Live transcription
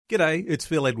G'day, it's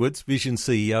Phil Edwards, Vision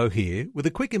CEO here, with a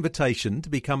quick invitation to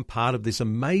become part of this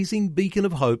amazing beacon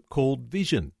of hope called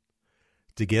Vision.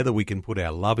 Together we can put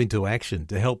our love into action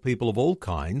to help people of all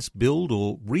kinds build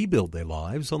or rebuild their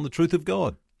lives on the truth of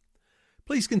God.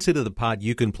 Please consider the part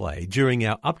you can play during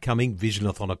our upcoming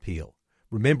Visionathon appeal,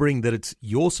 remembering that it's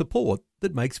your support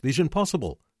that makes Vision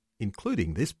possible,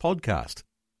 including this podcast.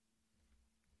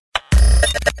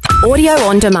 Audio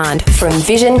on demand from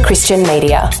Vision Christian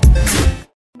Media.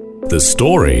 The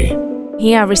story.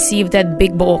 Here I received that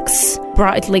big box,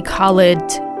 brightly coloured.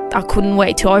 I couldn't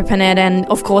wait to open it, and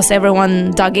of course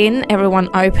everyone dug in, everyone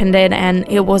opened it, and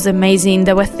it was amazing.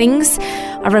 There were things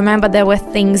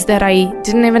that I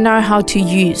didn't even know how to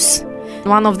use.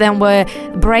 One of them were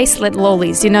bracelet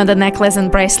lollies, the necklace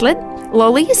and bracelet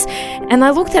lollies. And I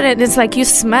looked at it and it's like,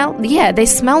 they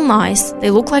smell nice, they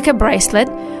look like a bracelet,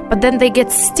 but then they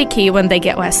get sticky when they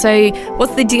get wet. So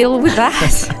what's the deal with that?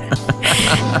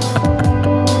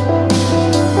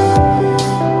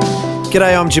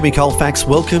 G'day, I'm Jimmy Colfax.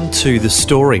 Welcome to The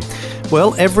Story.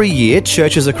 Well, every year,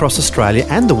 churches across Australia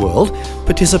and the world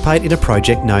participate in a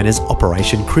project known as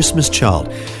Operation Christmas Child.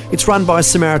 It's run by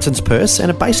Samaritan's Purse,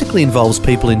 and it basically involves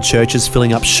people in churches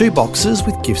filling up shoe boxes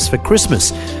with gifts for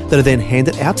Christmas that are then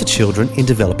handed out to children in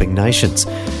developing nations.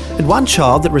 And one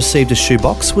child that received a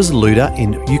shoebox was Luda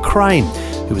in Ukraine,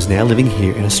 who is now living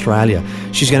here in Australia.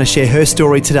 She's going to share her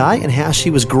story today and how she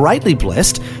was greatly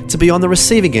blessed to be on the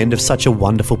receiving end of such a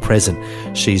wonderful present.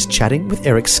 She's chatting with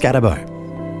Eric Scatterbo.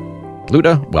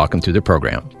 Luda, welcome to the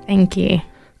program. Thank you.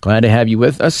 Glad to have you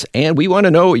with us, and we want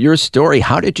to know your story.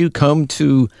 How did you come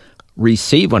to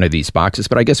receive one of these boxes?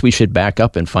 But I guess we should back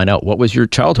up and find out, what was your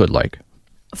childhood like?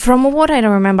 From what I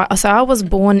remember, so I was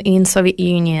born in Soviet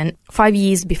Union 5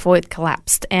 years before it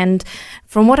collapsed. And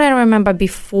from what I remember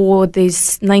before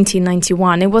this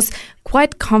 1991, it was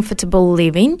quite comfortable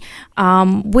living.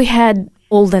 We had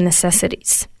all the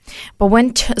necessities. But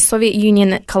when Soviet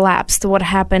Union collapsed, what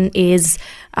happened is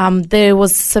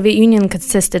Soviet Union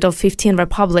consisted of 15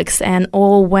 republics, and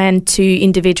all went to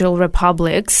individual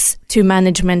republics, to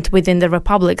management within the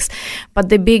republics. But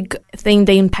the big thing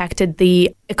that impacted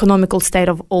the economical state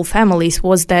of all families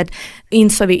was that in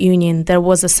Soviet Union there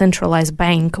was a centralized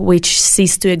bank which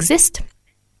ceased to exist.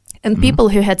 And people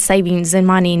who had savings and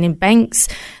money in banks,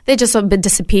 they just sort of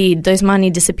disappeared. Those money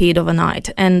disappeared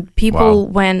overnight. And people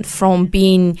went from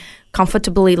being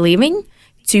comfortably living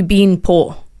to being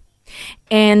poor.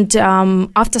 And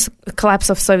after the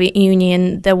collapse of Soviet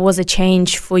Union, there was a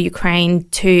change for Ukraine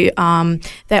to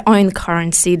their own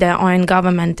currency, their own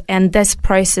government. And this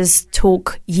process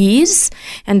took years.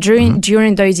 And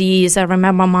during those years, I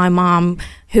remember my mom,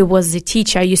 who was a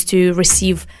teacher, used to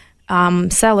receive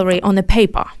salary on a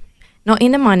paper. Not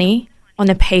in the money, on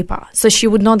a paper. So she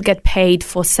would not get paid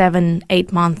for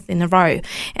 7-8 months in a row.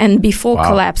 And before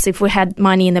collapse, if we had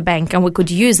money in the bank and we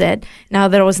could use it, now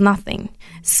there was nothing.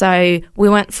 So we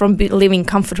went from living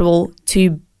comfortable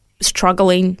to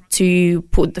struggling to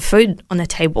put the food on the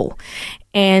table.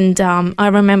 And I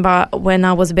remember when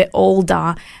I was a bit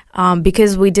older,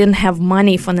 because we didn't have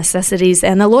money for necessities,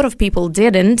 and a lot of people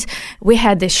didn't, we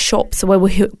had these shops where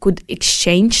we could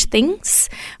exchange things.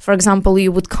 For example,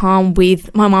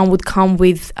 my mom would come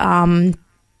with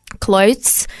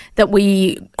clothes that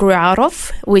we grew out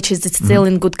of, which is still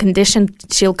in good condition.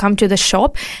 She'll come to the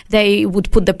shop, they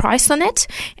would put the price on it,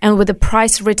 and with the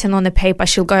price written on the paper,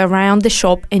 she'll go around the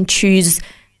shop and choose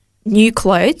new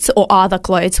clothes or other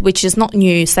clothes, which is not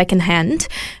new, secondhand,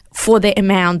 for the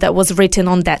amount that was written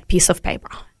on that piece of paper.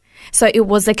 So it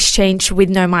was exchanged with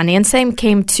no money. And same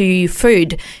came to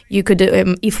food. You could,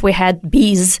 if we had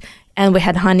bees and we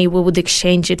had honey, we would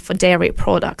exchange it for dairy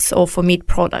products or for meat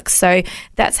products. So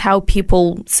that's how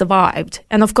people survived.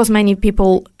 And of course, many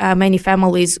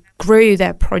families grew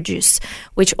their produce,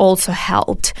 which also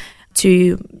helped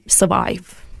to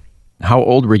survive. How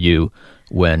old were you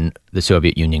when the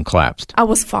Soviet Union collapsed? I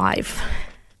was 5.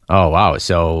 Oh, wow.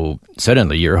 So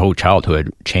suddenly your whole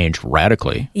childhood changed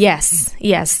radically. Yes,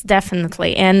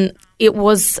 definitely. And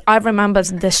I remember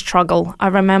the struggle. I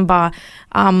remember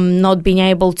not being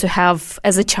able to have,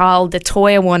 as a child, the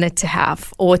toy I wanted to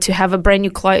have, or to have a brand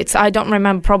new clothes. I don't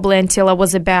remember, probably until I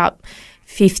was about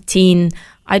 15.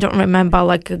 I don't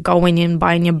remember going and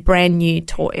buying a brand new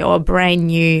toy or a brand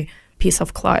new piece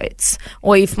of clothes.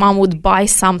 Or if mom would buy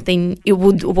something, it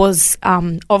was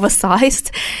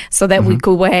oversized so that we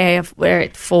could wear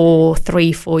it for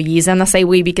 3-4 years. And I say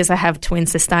we because I have twin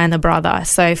sister and a brother.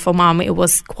 So for mom, it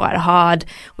was quite hard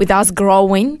with us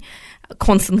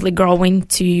constantly growing,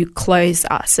 to clothe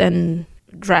us and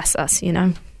dress us,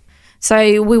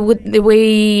 So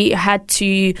we had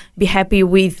to be happy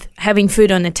with having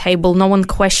food on the table. No one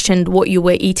questioned what you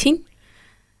were eating,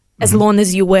 as long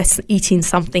as you were eating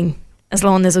something, as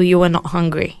long as you were not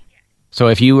hungry. So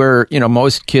if you were,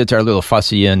 most kids are a little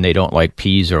fussy and they don't like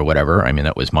peas or whatever. I mean,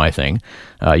 that was my thing.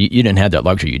 You didn't have that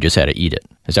luxury. You just had to eat it.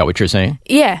 Is that what you're saying?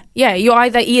 Yeah. You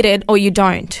either eat it or you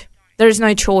don't. There's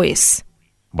no choice.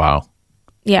 Wow.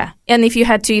 Yeah. And if you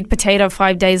had to eat potato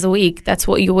 5 days a week, that's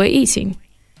what you were eating.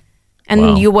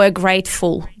 And you were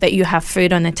grateful that you have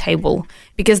food on the table,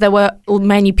 because there were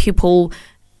many people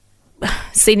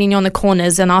sitting on the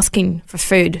corners and asking for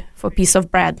food, for a piece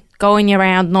of bread, going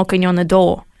around knocking on the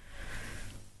door.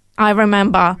 I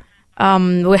remember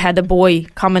we had a boy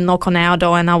come and knock on our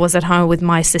door, and I was at home with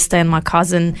my sister and my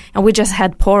cousin, and we just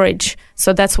had porridge.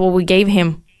 So that's what we gave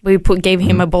him. We gave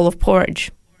him a bowl of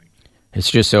porridge. It's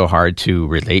just so hard to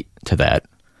relate to that.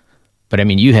 But I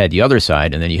mean, you had the other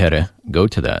side, and then you had to go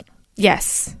to that.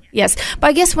 Yes. But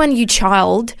I guess when you're a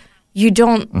child, you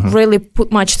don't really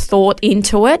put much thought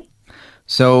into it.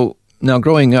 So now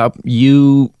growing up,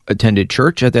 you attended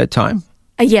church at that time?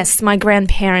 Yes, my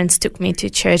grandparents took me to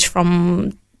church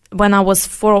from when I was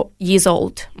 4 years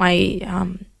old. My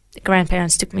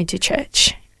grandparents took me to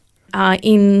church.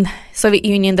 In Soviet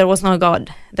Union, there was no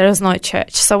God. There was no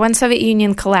church. So when Soviet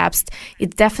Union collapsed,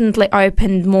 it definitely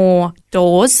opened more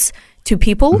doors to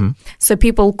people. So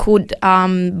people could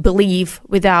believe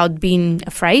without being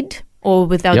afraid or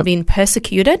without being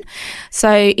persecuted.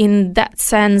 So in that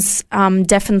sense,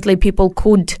 definitely people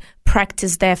could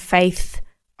practice their faith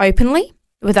openly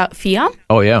without fear.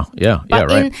 Oh, yeah,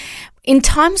 right. In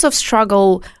times of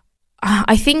struggle,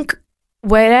 I think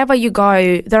wherever you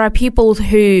go, there are people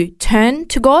who turn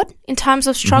to God in times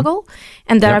of struggle,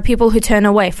 and there are people who turn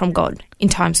away from God in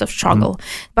times of struggle.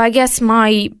 But I guess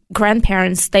my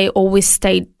grandparents, they always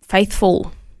stayed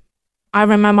faithful. I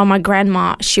remember my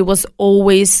grandma, she was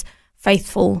always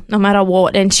faithful no matter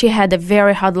what, and she had a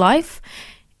very hard life.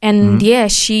 And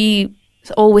she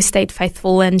always stayed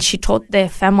faithful, and she taught their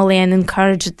family and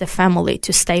encouraged the family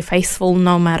to stay faithful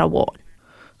no matter what.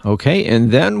 Okay,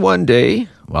 and then one day,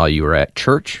 while you were at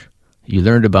church, you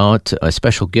learned about a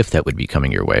special gift that would be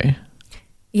coming your way.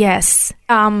 Yes.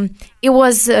 It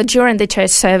was during the church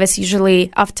service.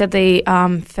 Usually after the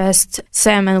first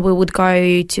sermon, we would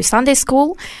go to Sunday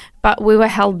school, but we were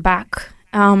held back,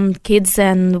 kids,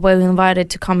 and were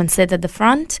invited to come and sit at the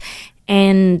front.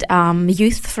 And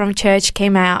youth from church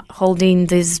came out holding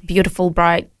these beautiful,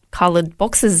 bright coloured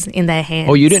boxes in their hands.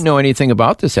 Oh, you didn't know anything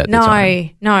about this at the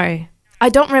time? No. I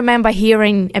don't remember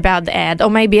hearing about the ad, or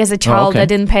maybe as a child I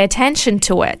didn't pay attention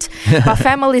to it. But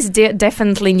families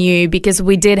definitely knew, because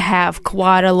we did have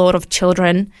quite a lot of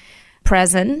children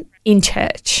present in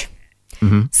church.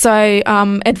 So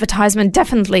advertisement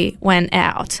definitely went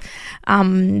out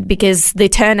because the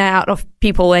turnout of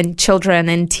people and children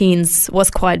and teens was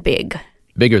quite big.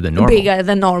 Bigger than normal. Bigger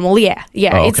than normal, yeah.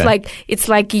 Oh, okay. It's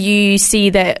like you see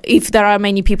that if there are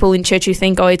many people in church, you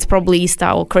think, it's probably Easter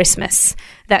or Christmas.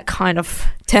 That kind of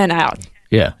turnout.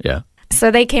 Yeah.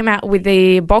 So they came out with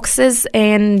the boxes,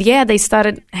 and they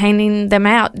started handing them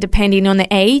out depending on the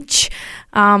age,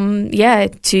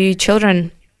 to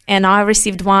children. And I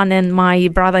received one, and my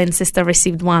brother and sister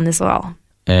received one as well.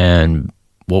 And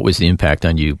what was the impact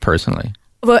on you personally?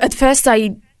 Well, at first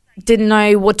I didn't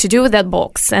know what to do with that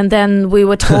box. And then we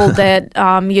were told that,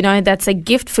 that's a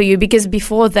gift for you, because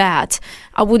before that,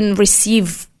 I wouldn't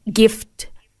receive gift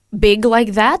big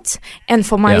like that. And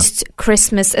for most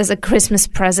Christmas, as a Christmas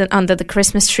present under the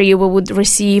Christmas tree, we would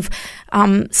receive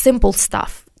simple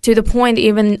stuff, to the point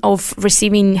even of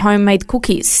receiving homemade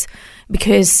cookies,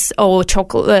 or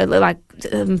chocolate,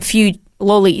 few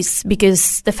lollies,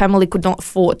 because the family could not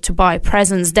afford to buy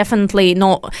presents. Definitely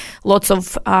not lots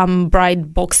of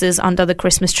bright boxes under the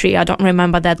Christmas tree. I don't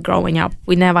remember that growing up.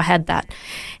 We never had that.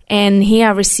 And here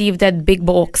I received that big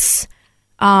box,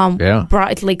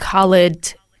 brightly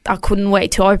colored. I couldn't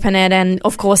wait to open it. And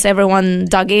of course, everyone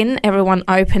dug in, everyone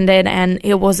opened it, and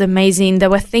it was amazing. There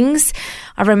were things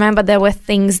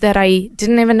that I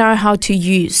didn't even know how to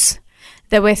use.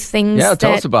 There were things. Yeah,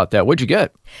 tell us about that. What'd you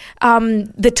get?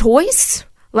 The toys.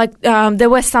 There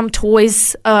were some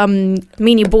toys,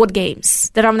 mini board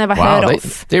games that I've never heard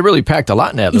of. They really packed a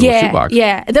lot in that little shoebox.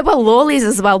 Yeah. There were lollies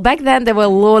as well. Back then, there were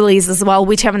lollies as well,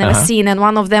 which I've never seen. And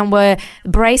one of them were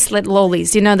bracelet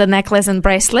lollies. You know, the necklace and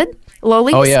bracelet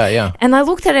lollies? Oh, yeah. And I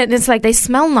looked at it, and it's like, they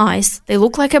smell nice. They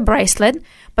look like a bracelet,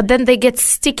 but then they get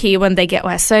sticky when they get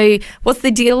wet. So what's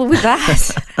the deal with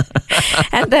that?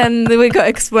 And then we got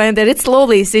explained that it's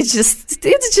lollies. It's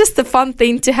just a fun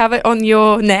thing to have it on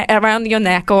your neck, around your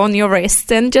neck or on your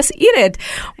wrist, and just eat it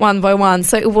one by one.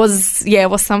 So it was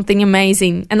something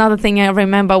amazing. Another thing I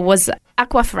remember was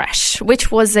Aquafresh,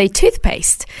 which was a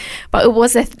toothpaste, but it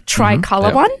was a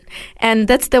tricolor one, and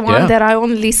that's the one that I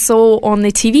only saw on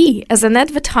the TV as an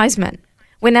advertisement.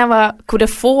 We never could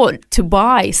afford to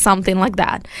buy something like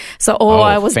that. So,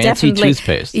 I was fancy definitely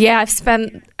toothpaste. Yeah, I've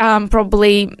spent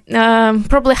probably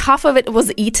half of it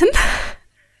was eaten.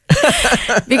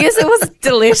 Because it was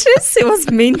delicious, it was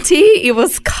minty, it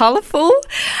was colorful.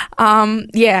 So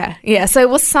it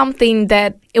was something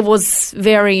that it was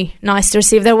very nice to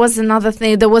receive. There was another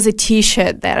thing, there was a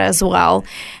t-shirt there as well,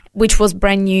 which was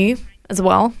brand new as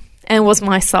well, and it was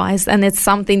my size, and it's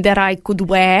something that I could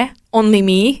wear, only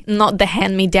me, not the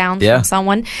hand-me-down from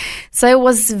someone. So it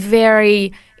was there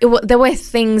were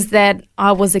things that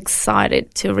I was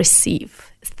excited to receive,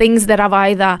 things that I've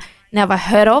either never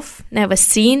heard of, never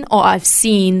seen, or I've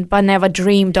seen but never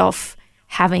dreamed of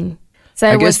having. So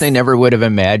I guess they never would have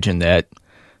imagined that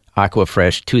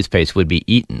Aquafresh toothpaste would be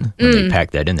eaten when they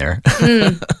packed that in there.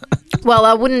 Well,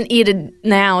 I wouldn't eat it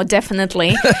now,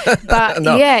 definitely. But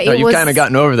you've kind of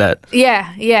gotten over that.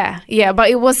 Yeah. But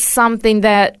it was something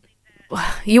that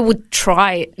you would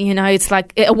try it. You know, it's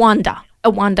like a wonder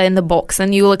in the box,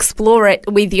 and you'll explore it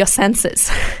with your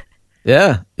senses.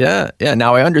 Yeah.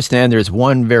 Now I understand there's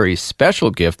one very special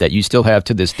gift that you still have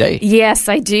to this day. Yes,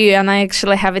 I do, and I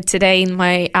actually have it today in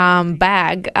my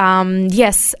bag.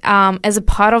 As a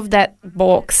part of that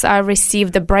box, I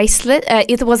received a bracelet.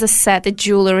 It was a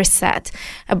jewelry set,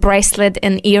 a bracelet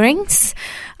and earrings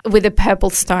with the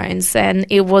purple stones, and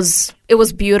it was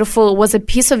beautiful. It was a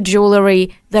piece of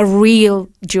jewelry, the real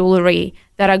jewelry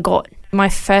that I got, my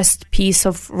first piece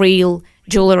of real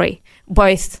jewelry.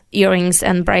 Both earrings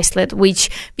and bracelet,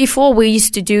 which before we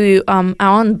used to do our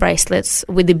own bracelets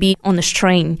with the bead on the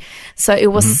string. So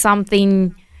it was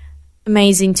something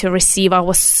amazing to receive. I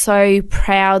was so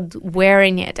proud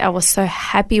wearing it. I was so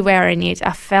happy wearing it.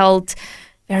 I felt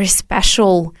very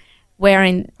special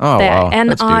wearing that. Wow.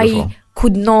 And That's beautiful. I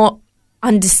could not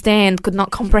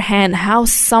comprehend how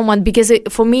someone, because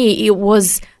for me it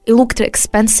looked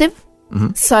expensive.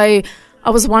 So I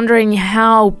was wondering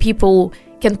how people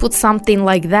can put something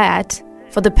like that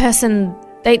for the person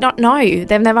they don't know,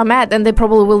 they've never met, and they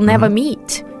probably will never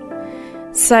meet.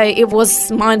 So it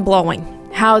was mind-blowing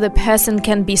how the person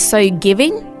can be so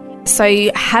giving,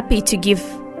 so happy to give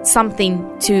something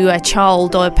to a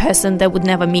child or a person they would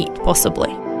never meet, possibly.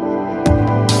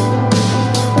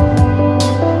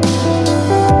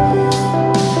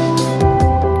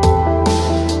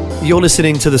 You're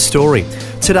listening to The Story.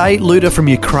 Today, Luda from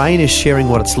Ukraine is sharing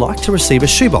what it's like to receive a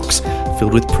shoebox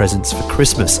filled with presents for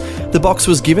Christmas. The box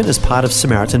was given as part of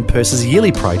Samaritan Purse's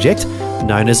yearly project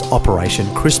known as Operation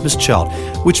Christmas Child,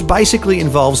 which basically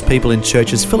involves people in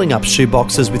churches filling up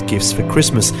shoeboxes with gifts for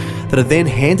Christmas that are then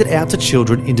handed out to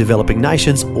children in developing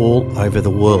nations all over the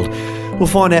world. We'll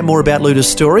find out more about Luda's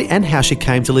story and how she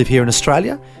came to live here in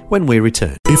Australia when we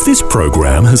return. If this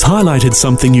program has highlighted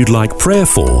something you'd like prayer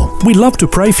for, we'd love to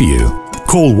pray for you.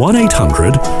 Call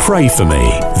 1-800-PRAY-FOR-ME.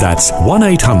 That's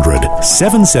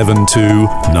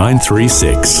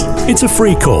 1-800-772-936. It's a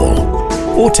free call.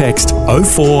 Or text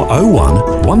 0401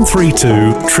 132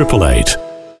 888.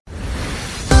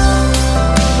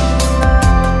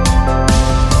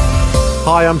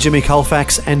 Hi, I'm Jimmy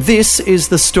Colfax, and this is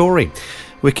The Story.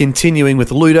 We're continuing with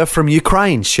Luda from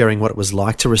Ukraine, sharing what it was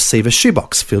like to receive a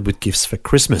shoebox filled with gifts for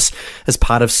Christmas as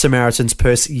part of Samaritan's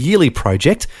Purse yearly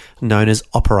project known as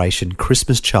Operation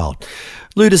Christmas Child.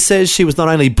 Luda says she was not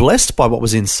only blessed by what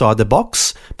was inside the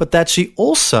box, but that she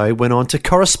also went on to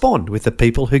correspond with the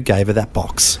people who gave her that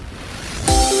box.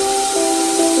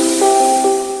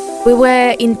 We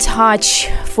were in touch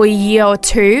for a year or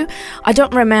two. I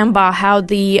don't remember how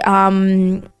the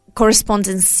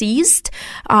correspondence ceased,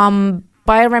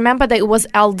 but I remember that it was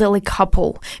elderly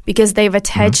couple because they've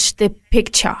attached the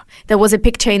picture. There was a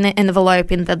picture in the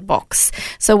envelope in that box.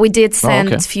 So we did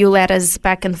send a few letters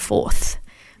back and forth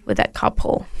with that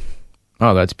couple.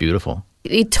 Oh, that's beautiful.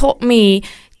 It taught me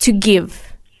to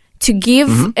give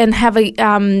and have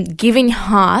a giving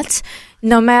heart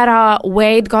no matter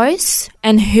where it goes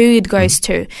and who it goes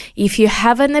to. If you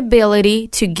have an ability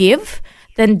to give,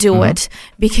 then do it,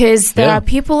 because there are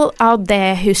people out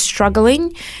there who are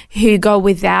struggling, who go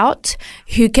without,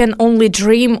 who can only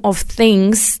dream of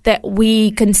things that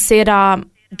we consider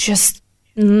just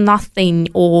nothing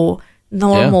or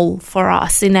normal for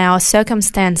us in our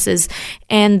circumstances,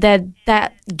 and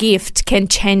that gift can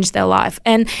change their life.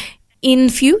 And in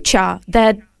future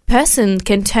that person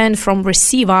can turn from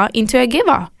receiver into a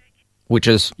giver. Which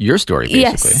is your story,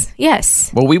 basically.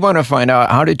 Yes. Well, we want to find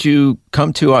out, how did you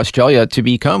come to Australia to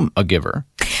become a giver?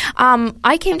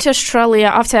 I came to Australia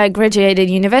after I graduated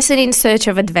university in search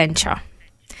of adventure.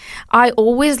 I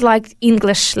always liked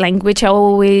English language. I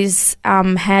always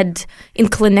had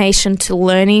inclination to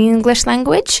learning English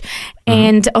language.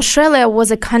 And Australia was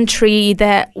a country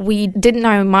that we didn't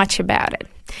know much about it.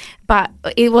 But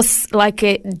it was like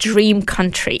a dream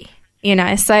country.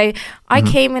 So I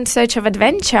came in search of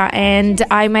adventure, and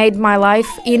I made my life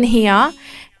in here,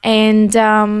 and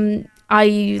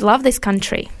I love this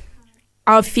country.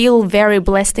 I feel very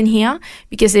blessed in here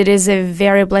because it is a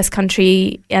very blessed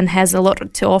country and has a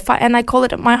lot to offer, and I call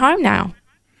it my home now.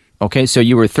 Okay, so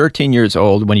you were 13 years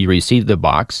old when you received the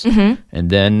box, and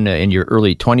then in your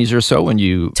early 20s or so when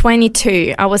you...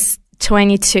 22. I was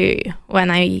 22 when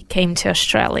I came to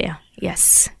Australia,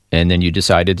 yes. And then you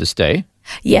decided to stay?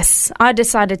 Yes, I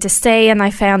decided to stay, and I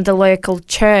found the local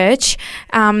church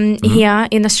here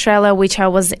in Australia, which I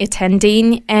was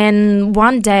attending. And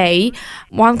one day,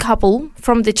 one couple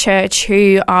from the church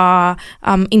who are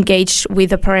engaged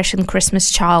with Operation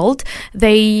Christmas Child,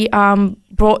 they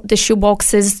brought the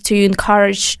shoeboxes to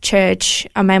encourage church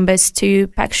members to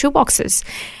pack shoeboxes.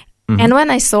 And when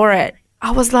I saw it,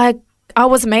 I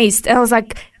was amazed. I was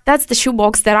like, that's the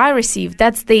shoebox that I received.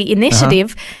 That's the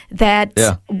initiative that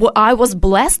I was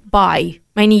blessed by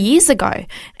many years ago.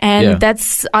 And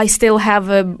I still have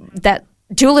that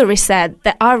jewelry set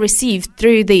that I received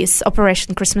through this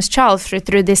Operation Christmas Child,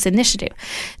 through this initiative,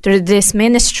 through this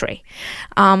ministry.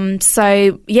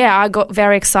 I got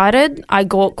very excited. I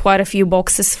got quite a few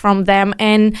boxes from them.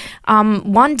 And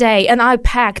one day, and I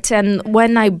packed, and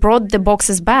when I brought the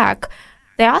boxes back,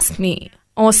 they asked me,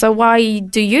 so why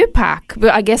do you pack?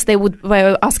 But I guess they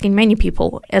were asking many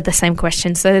people the same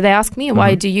question. So they asked me,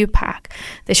 why do you pack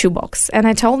the shoebox? And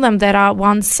I told them that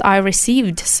once I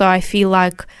received, so I feel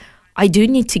like I do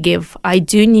need to give. I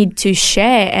do need to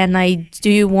share, and I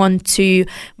do want to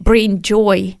bring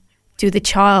joy to the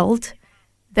child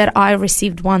that I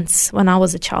received once when I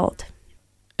was a child.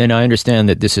 And I understand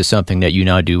that this is something that you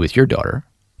now do with your daughter.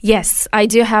 Yes, I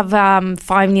do have a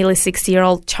 5, nearly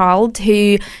 6-year-old child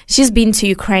who she's been to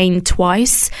Ukraine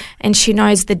twice, and she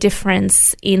knows the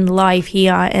difference in life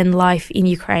here and life in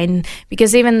Ukraine,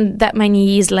 because even that many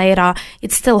years later,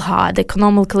 it's still hard.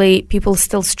 Economically, people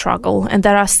still struggle, and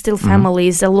there are still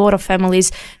families, a lot of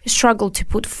families who struggle to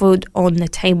put food on the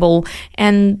table,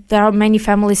 and there are many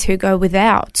families who go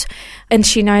without. And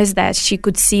she knows that, she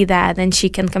could see that, and she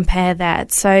can compare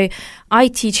that. So I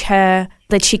teach her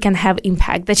that she can have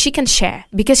impact, that she can share,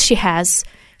 because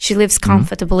she lives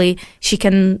comfortably, she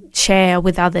can share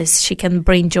with others, she can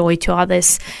bring joy to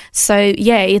others. So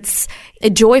it's a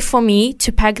joy for me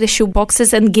to pack the shoe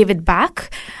boxes and give it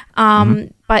back,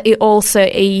 but it also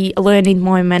a learning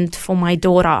moment for my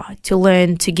daughter to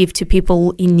learn to give to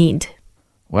people in need.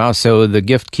 Wow, so the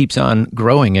gift keeps on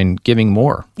growing and giving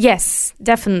more. Yes,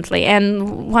 definitely.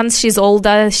 And once she's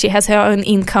older, she has her own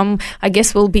income, I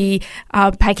guess we'll be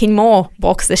packing more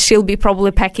boxes. She'll be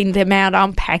probably packing the amount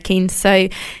I'm packing. So,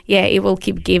 it will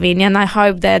keep giving. And I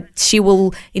hope that she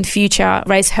will, in future,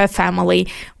 raise her family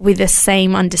with the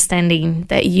same understanding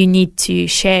that you need to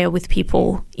share with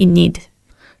people in need.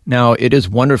 Now, it is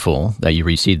wonderful that you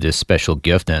received this special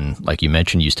gift. And like you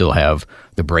mentioned, you still have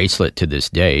the bracelet to this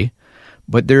day.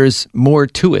 But there's more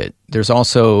to it. There's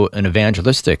also an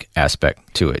evangelistic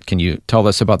aspect to it. Can you tell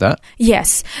us about that?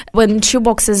 Yes. When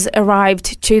shoeboxes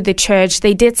arrived to the church,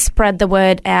 they did spread the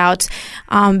word out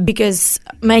because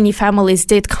many families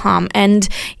did come. And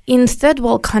in third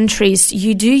world countries,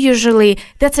 you do usually,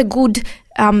 that's a good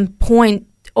point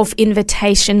of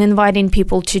invitation, inviting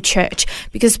people to church,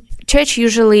 because church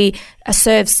usually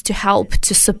serves to help,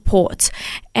 to support.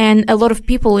 And a lot of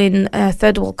people in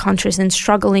third world countries and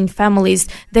struggling families,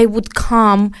 they would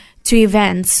come to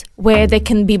events where they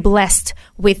can be blessed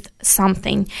with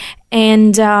something.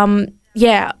 And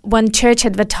when church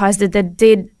advertised it, they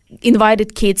did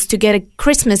invited kids to get a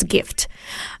Christmas gift.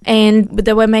 And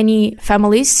there were many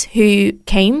families who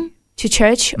came to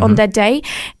church on that day.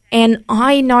 And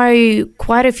I know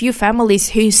quite a few families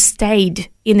who stayed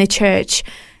in the church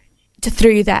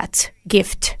through that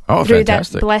gift, through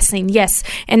fantastic. That blessing, yes.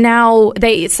 And now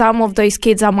some of those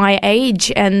kids are my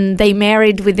age, and they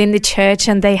married within the church,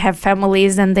 and they have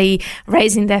families, and they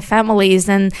raising their families,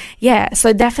 and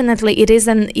so definitely it is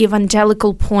an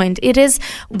evangelical point. It is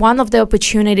one of the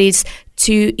opportunities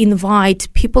to invite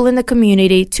people in the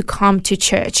community to come to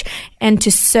church and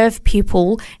to serve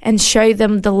people and show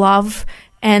them the love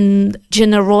and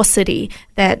generosity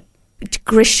that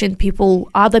Christian people,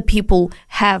 other people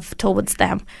have towards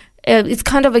them. It's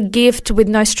kind of a gift with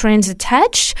no strings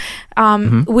attached,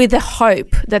 with the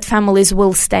hope that families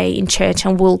will stay in church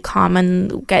and will come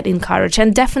and get encouraged.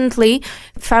 And definitely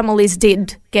families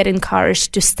did get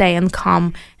encouraged to stay and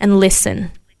come and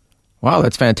listen. Wow,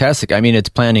 that's fantastic. I mean, it's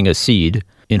planting a seed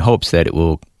in hopes that it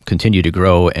will continue to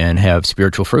grow and have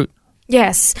spiritual fruit.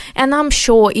 Yes, and I'm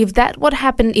sure if that what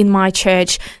happened in my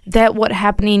church, that what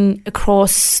happening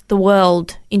across the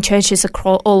world, in churches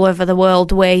all over the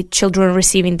world where children are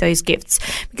receiving those gifts.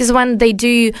 Because when they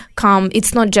do come,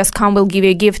 it's not just come, we'll give you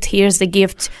a gift, here's the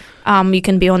gift, you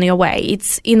can be on your way.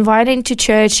 It's inviting to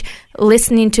church,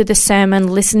 listening to the sermon,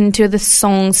 listening to the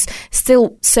songs,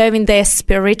 still serving their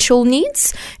spiritual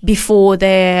needs before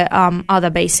their other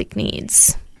basic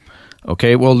needs.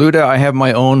 Okay, well, Luda, I have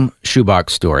my own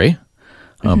shoebox story.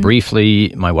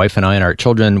 Briefly, my wife and I and our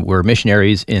children were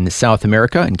missionaries in South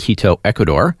America, in Quito,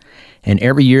 Ecuador, and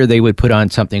every year they would put on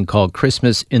something called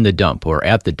Christmas in the Dump, or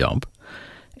at the dump.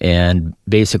 And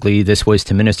basically, this was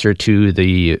to minister to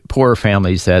the poorer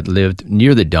families that lived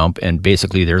near the dump, and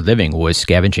basically their living was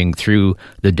scavenging through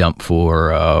the dump for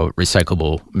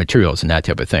recyclable materials and that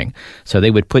type of thing. So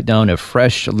they would put down a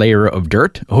fresh layer of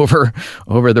dirt over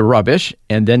the rubbish,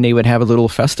 and then they would have a little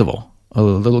festival. A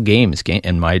little games,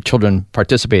 and my children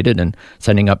participated in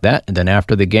setting up that. And then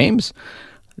after the games,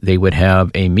 they would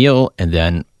have a meal, and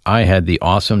then I had the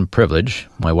awesome privilege,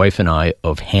 my wife and I,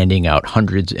 of handing out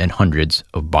hundreds and hundreds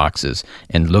of boxes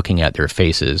and looking at their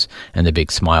faces and the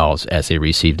big smiles as they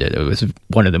received it. It was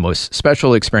one of the most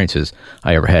special experiences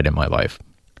I ever had in my life.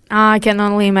 I can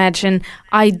only imagine.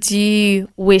 I do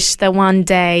wish that one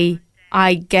day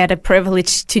I get a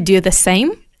privilege to do the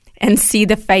same and see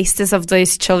the faces of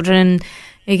those children,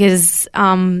 because...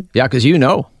 because you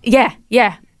know. Yeah,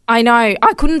 I know.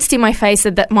 I couldn't see my face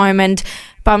at that moment,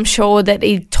 but I'm sure that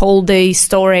it told the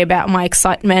story about my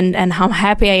excitement and how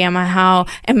happy I am and how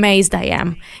amazed I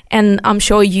am. And I'm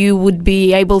sure you would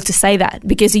be able to say that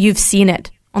because you've seen it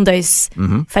on those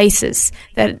faces.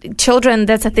 That children,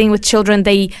 that's the thing with children,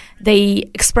 they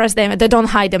express them, they don't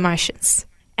hide emotions.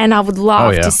 And I would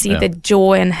love to see the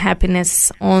joy and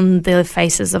happiness on the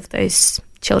faces of those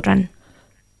children.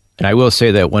 And I will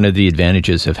say that one of the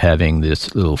advantages of having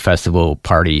this little festival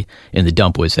party in the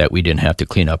dump was that we didn't have to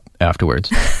clean up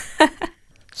afterwards.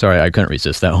 Sorry, I couldn't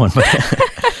resist that one.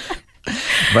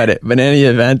 But in any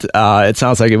event, it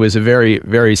sounds like it was a very,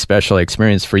 very special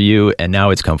experience for you. And now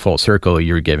it's come full circle.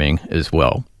 You're giving as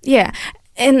well. Yeah.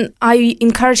 And I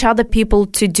encourage other people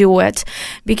to do it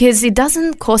because it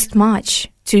doesn't cost much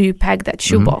to pack that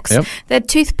shoebox. Yep. That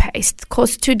toothpaste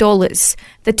costs $2.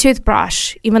 The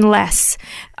toothbrush, even less.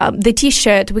 The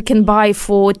T-shirt we can buy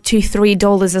for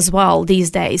 $2-3 as well these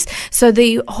days. So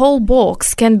the whole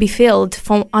box can be filled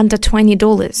for under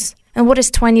 $20. And what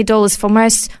is $20? For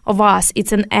most of us,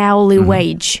 it's an hourly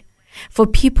wage. For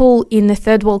people in the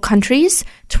third world countries,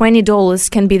 $20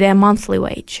 can be their monthly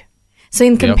wage. So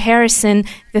in comparison,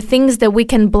 the things that we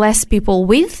can bless people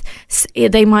with,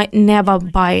 they might never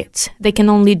buy it. They can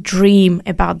only dream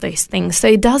about those things. So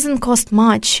it doesn't cost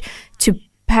much to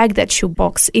pack that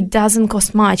shoebox. It doesn't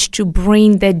cost much to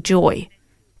bring that joy.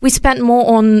 We spent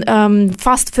more on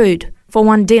fast food for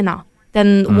one dinner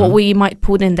than what we might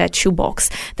put in that shoebox.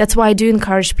 That's why I do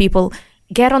encourage people,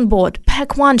 get on board,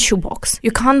 pack one shoebox.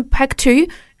 You can't pack two,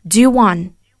 do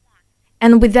one.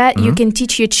 And with that, you can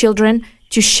teach your children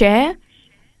to share.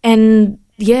 And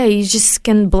you just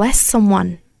can bless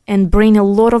someone and bring a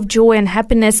lot of joy and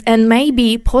happiness and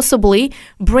maybe possibly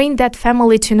bring that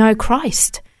family to know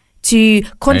Christ, to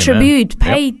contribute,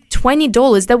 pay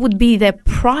 $20. That would be the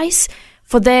price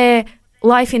for their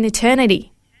life in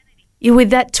eternity.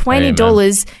 With that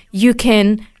 $20, you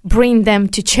can bring them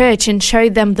to church and show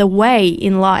them the way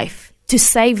in life to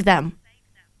save them.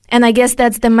 And I guess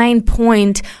that's the main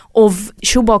point of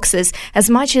shoeboxes. As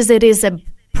much as it is a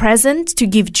present to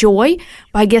give joy,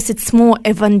 but I guess it's more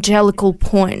evangelical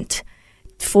point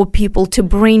for people to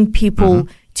bring people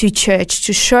to church,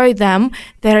 to show them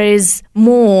there is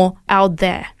more out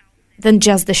there than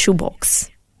just the shoebox.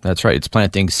 That's right. It's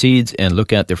planting seeds and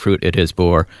look at the fruit it has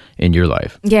bore in your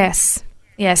life. Yes.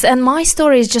 And my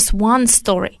story is just one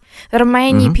story. There are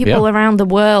many people around the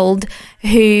world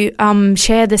who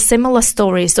share the similar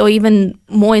stories or even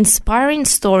more inspiring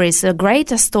stories,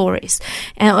 greater stories,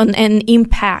 and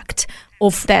impact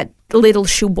of that little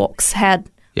shoebox had.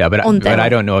 Yeah, but I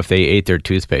don't know if they ate their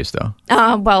toothpaste, though.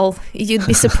 Well, you'd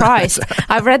be surprised.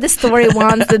 I read the story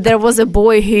once that there was a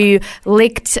boy who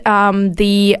licked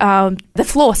the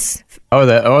floss.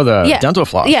 The dental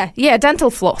floss. Yeah,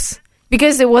 dental floss.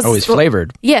 Because it was... Oh, it's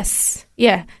flavored. Yes.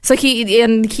 Yeah. So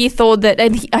he thought that,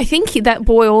 and I think that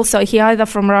boy also, he either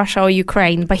from Russia or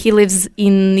Ukraine, but he lives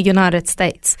in the United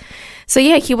States. So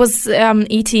yeah, he was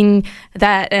eating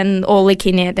that and all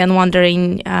licking it and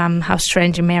wondering how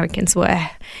strange Americans were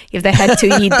if they had to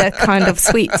eat that kind of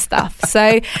sweet stuff.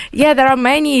 So yeah, there are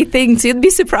many things. You'd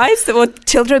be surprised at what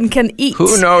children can eat.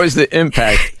 Who knows the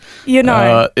impact?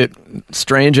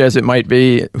 Strange as it might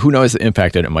be, who knows the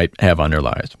impact that it might have on their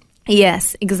lives?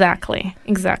 Yes, exactly.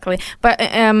 But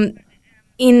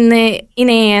in the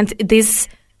end, this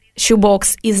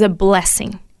shoebox is a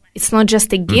blessing. It's not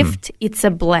just a gift, it's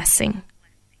a blessing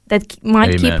that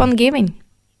might keep on giving.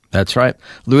 That's right.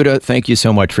 Luda, thank you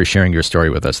so much for sharing your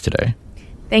story with us today.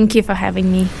 Thank you for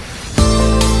having me.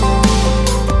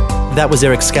 That was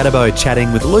Eric Scatterbo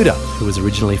chatting with Luda, who was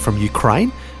originally from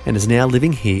Ukraine and is now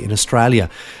living here in Australia.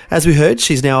 As we heard,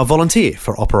 she's now a volunteer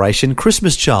for Operation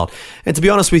Christmas Child. And to be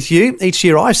honest with you, each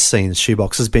year I've seen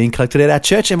shoeboxes being collected at our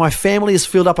church, and my family has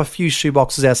filled up a few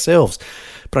shoeboxes ourselves.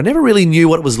 But I never really knew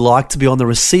what it was like to be on the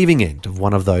receiving end of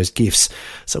one of those gifts.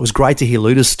 So it was great to hear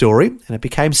Luda's story, and it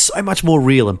became so much more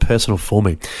real and personal for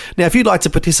me. Now, if you'd like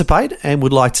to participate and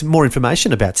would like more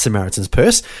information about Samaritan's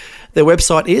Purse, their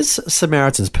website is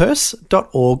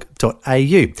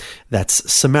samaritanspurse.org.au. That's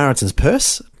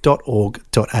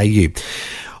samaritanspurse.org.au.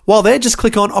 While there, just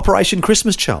click on Operation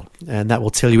Christmas Child, and that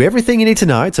will tell you everything you need to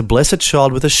know to bless a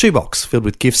child with a shoebox filled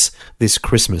with gifts this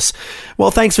Christmas. Well,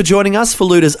 thanks for joining us for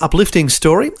Luda's uplifting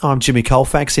story. I'm Jimmy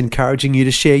Colfax, encouraging you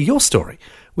to share your story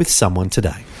with someone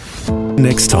today.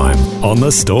 Next time on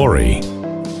The Story.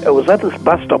 I was at this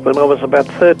bus stop when I was about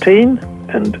 13,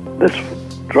 and this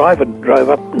driver drove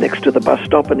up next to the bus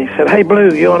stop, and he said, "Hey, Blue,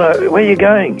 where are you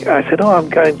going?" I said, "Oh, I'm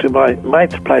going to my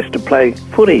mate's place to play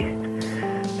footy."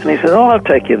 And he said, "Oh, I'll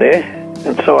take you there."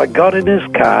 And so I got in his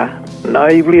car,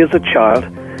 naively as a child.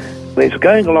 And he's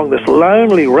going along this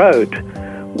lonely road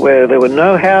where there were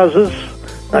no houses.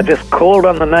 I just called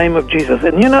on the name of Jesus.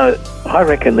 And I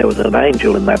reckon there was an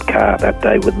angel in that car that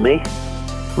day with me.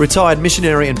 Retired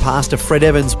missionary and pastor Fred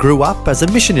Evans grew up as a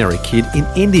missionary kid in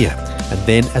India and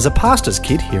then as a pastor's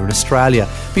kid here in Australia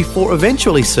before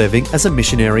eventually serving as a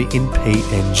missionary in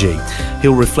PNG.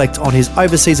 He'll reflect on his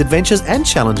overseas adventures and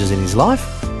challenges in his life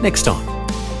next time.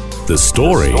 The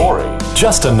Story.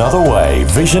 Just another way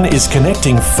Vision is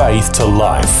connecting faith to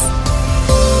life.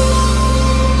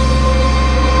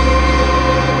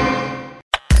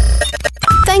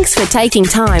 Thanks for taking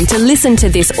time to listen to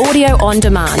this audio on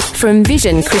demand from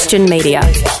Vision Christian Media.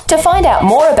 To find out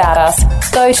more about us,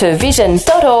 go to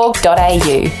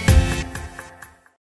vision.org.au.